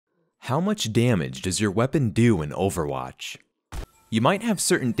How much damage does your weapon do in Overwatch? You might have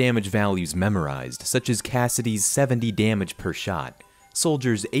certain damage values memorized, such as Cassidy's 70 damage per shot,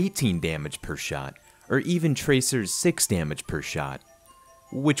 Soldier's 18 damage per shot, or even Tracer's 6 damage per shot,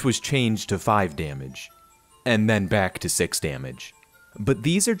 which was changed to 5 damage, and then back to 6 damage. But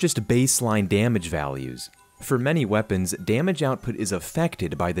these are just baseline damage values. For many weapons, damage output is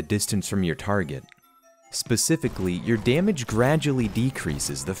affected by the distance from your target. Specifically, your damage gradually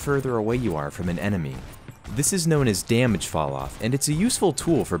decreases the further away you are from an enemy. This is known as damage falloff, and it's a useful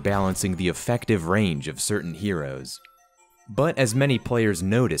tool for balancing the effective range of certain heroes. But as many players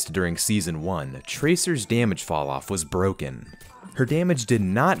noticed during Season 1, Tracer's damage falloff was broken. Her damage did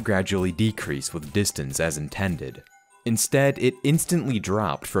not gradually decrease with distance as intended. Instead, it instantly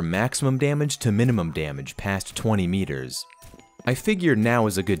dropped from maximum damage to minimum damage past 20 meters. I figured now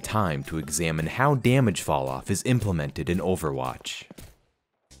is a good time to examine how damage falloff is implemented in Overwatch.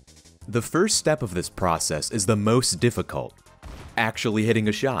 The first step of this process is the most difficult: actually hitting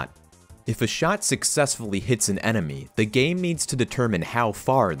a shot. If a shot successfully hits an enemy, the game needs to determine how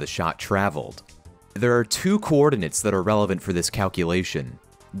far the shot traveled. There are two coordinates that are relevant for this calculation: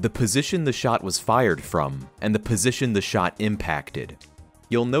 the position the shot was fired from, and the position the shot impacted.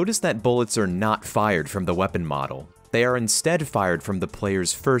 You'll notice that bullets are not fired from the weapon model. They are instead fired from the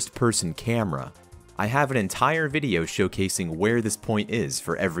player's first-person camera. I have an entire video showcasing where this point is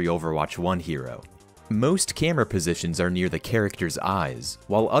for every Overwatch 1 hero. Most camera positions are near the character's eyes,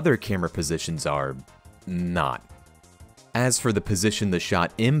 while other camera positions are not. As for the position the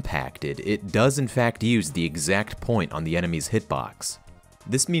shot impacted, it does in fact use the exact point on the enemy's hitbox.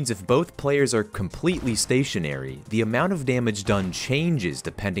 This means if both players are completely stationary, the amount of damage done changes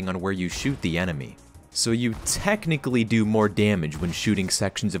depending on where you shoot the enemy. So you technically do more damage when shooting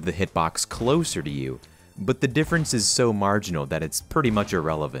sections of the hitbox closer to you, but the difference is so marginal that it's pretty much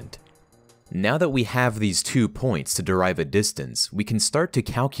irrelevant. Now that we have these 2 points to derive a distance, we can start to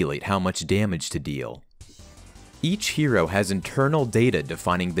calculate how much damage to deal. Each hero has internal data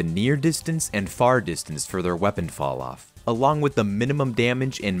defining the near distance and far distance for their weapon falloff, along with the minimum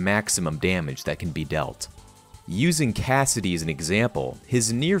damage and maximum damage that can be dealt. Using Cassidy as an example,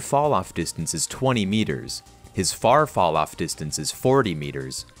 his near falloff distance is 20 meters, his far falloff distance is 40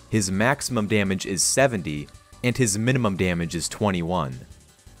 meters, his maximum damage is 70, and his minimum damage is 21.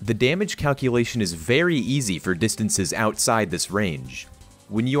 The damage calculation is very easy for distances outside this range.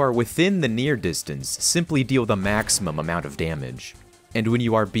 When you are within the near distance, simply deal the maximum amount of damage. And when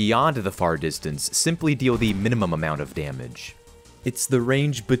you are beyond the far distance, simply deal the minimum amount of damage. It's the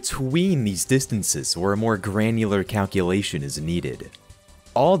range between these distances where a more granular calculation is needed.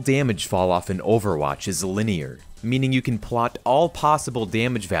 All damage falloff in Overwatch is linear, meaning you can plot all possible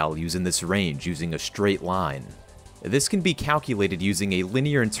damage values in this range using a straight line. This can be calculated using a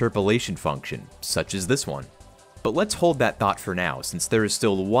linear interpolation function, such as this one. But let's hold that thought for now, since there is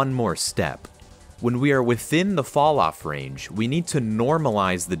still one more step. When we are within the falloff range, we need to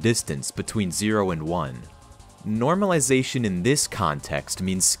normalize the distance between 0 and 1. Normalization in this context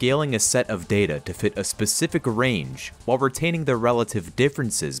means scaling a set of data to fit a specific range while retaining the relative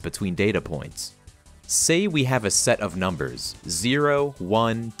differences between data points. Say we have a set of numbers, 0,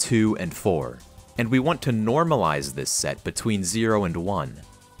 1, 2, and 4, and we want to normalize this set between 0 and 1.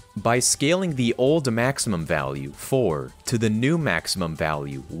 By scaling the old maximum value, 4, to the new maximum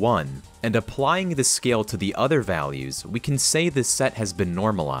value, 1, and applying the scale to the other values, we can say this set has been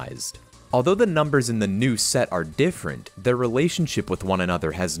normalized. Although the numbers in the new set are different, their relationship with one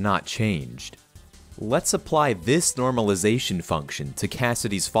another has not changed. Let's apply this normalization function to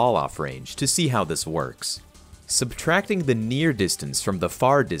Cassidy's falloff range to see how this works. Subtracting the near distance from the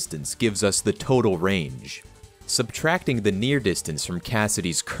far distance gives us the total range. Subtracting the near distance from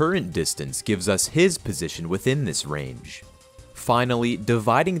Cassidy's current distance gives us his position within this range. Finally,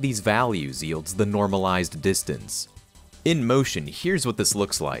 dividing these values yields the normalized distance. In motion, here's what this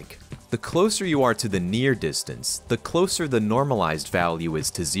looks like. The closer you are to the near distance, the closer the normalized value is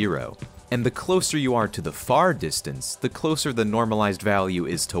to 0, and the closer you are to the far distance, the closer the normalized value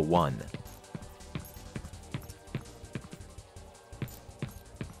is to 1.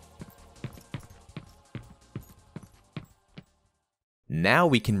 Now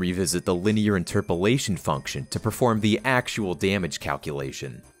we can revisit the linear interpolation function to perform the actual damage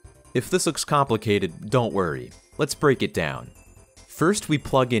calculation. If this looks complicated, don't worry. Let's break it down. First, we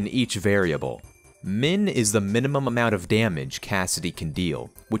plug in each variable. Min is the minimum amount of damage Cassidy can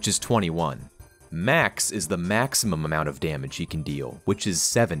deal, which is 21. Max is the maximum amount of damage he can deal, which is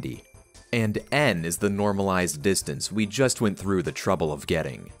 70. And n is the normalized distance we just went through the trouble of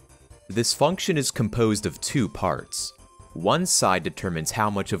getting. This function is composed of 2 parts. One side determines how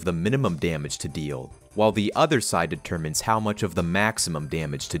much of the minimum damage to deal, while the other side determines how much of the maximum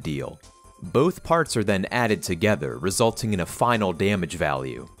damage to deal. Both parts are then added together, resulting in a final damage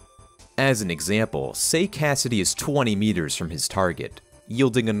value. As an example, say Cassidy is 20 meters from his target,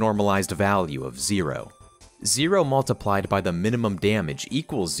 yielding a normalized value of 0. 0 multiplied by the minimum damage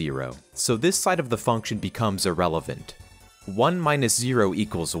equals 0, so this side of the function becomes irrelevant. 1 minus 0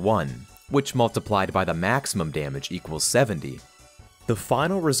 equals 1, which multiplied by the maximum damage equals 70. The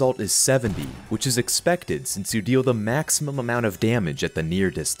final result is 70, which is expected since you deal the maximum amount of damage at the near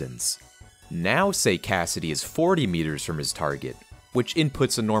distance. Now say Cassidy is 40 meters from his target, which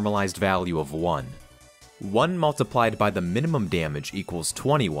inputs a normalized value of 1. 1 multiplied by the minimum damage equals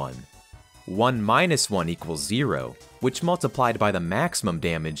 21. 1 minus 1 equals 0, which multiplied by the maximum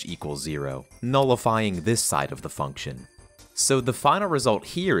damage equals 0, nullifying this side of the function. So the final result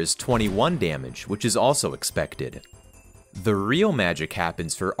here is 21 damage, which is also expected. The real magic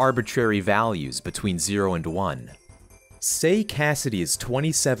happens for arbitrary values between 0 and 1. Say Cassidy is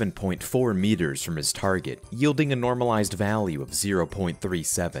 27.4 meters from his target, yielding a normalized value of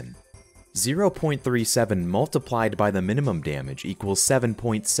 0.37. 0.37 multiplied by the minimum damage equals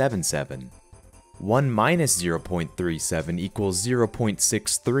 7.77. 1 minus 0.37 equals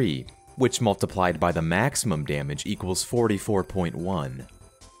 0.63, which multiplied by the maximum damage equals 44.1.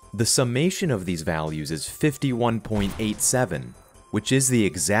 The summation of these values is 51.87, which is the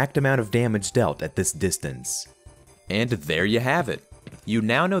exact amount of damage dealt at this distance. And there you have it. You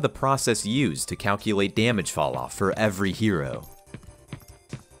now know the process used to calculate damage falloff for every hero.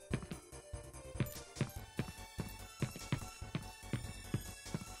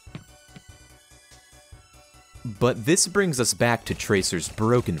 But this brings us back to Tracer's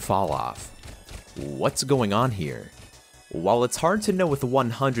broken falloff. What's going on here? While it's hard to know with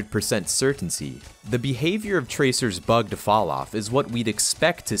 100% certainty, the behavior of Tracer's bugged falloff is what we'd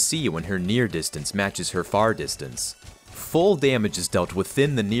expect to see when her near distance matches her far distance. Full damage is dealt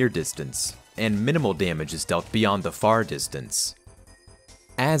within the near distance, and minimal damage is dealt beyond the far distance.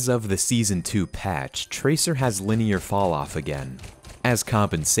 As of the Season 2 patch, Tracer has linear falloff again. As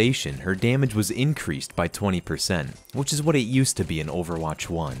compensation, her damage was increased by 20%, which is what it used to be in Overwatch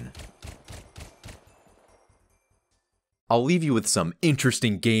 1. I'll leave you with some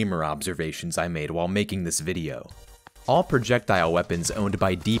interesting gamer observations I made while making this video. All projectile weapons owned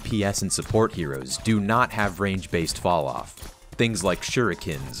by DPS and support heroes do not have range-based falloff. Things like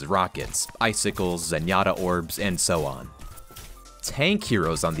shurikens, rockets, icicles, zenyatta orbs, and so on. Tank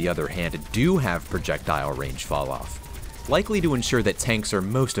heroes, on the other hand, do have projectile range falloff, likely to ensure that tanks are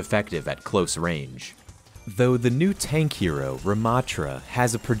most effective at close range. Though the new tank hero, Ramatra,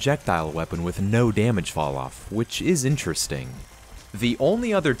 has a projectile weapon with no damage falloff, which is interesting. The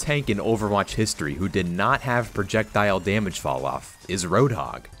only other tank in Overwatch history who did not have projectile damage falloff is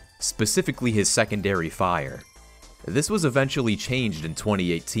Roadhog, specifically his secondary fire. This was eventually changed in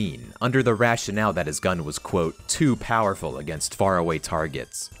 2018, under the rationale that his gun was, quote, too powerful against faraway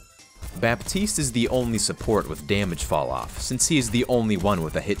targets. Baptiste is the only support with damage falloff, since he is the only one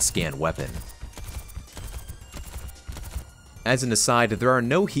with a hit scan weapon. As an aside, there are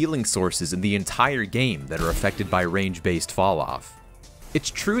no healing sources in the entire game that are affected by range-based falloff. It's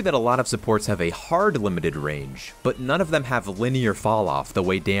true that a lot of supports have a hard limited range, but none of them have linear falloff the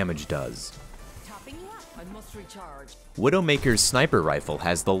way damage does. Widowmaker's sniper rifle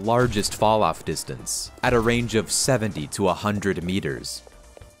has the largest falloff distance, at a range of 70 to 100 meters.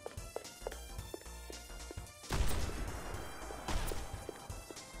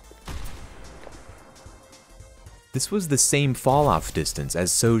 This was the same falloff distance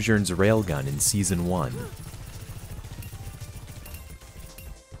as Sojourn's railgun in Season 1.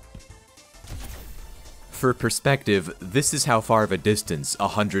 For perspective, this is how far of a distance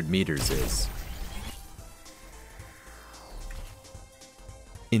 100 meters is.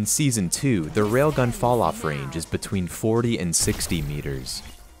 In Season 2, the railgun falloff range is between 40 and 60 meters.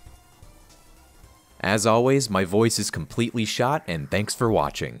 As always, my voice is completely shot, and thanks for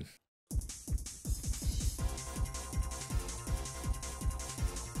watching.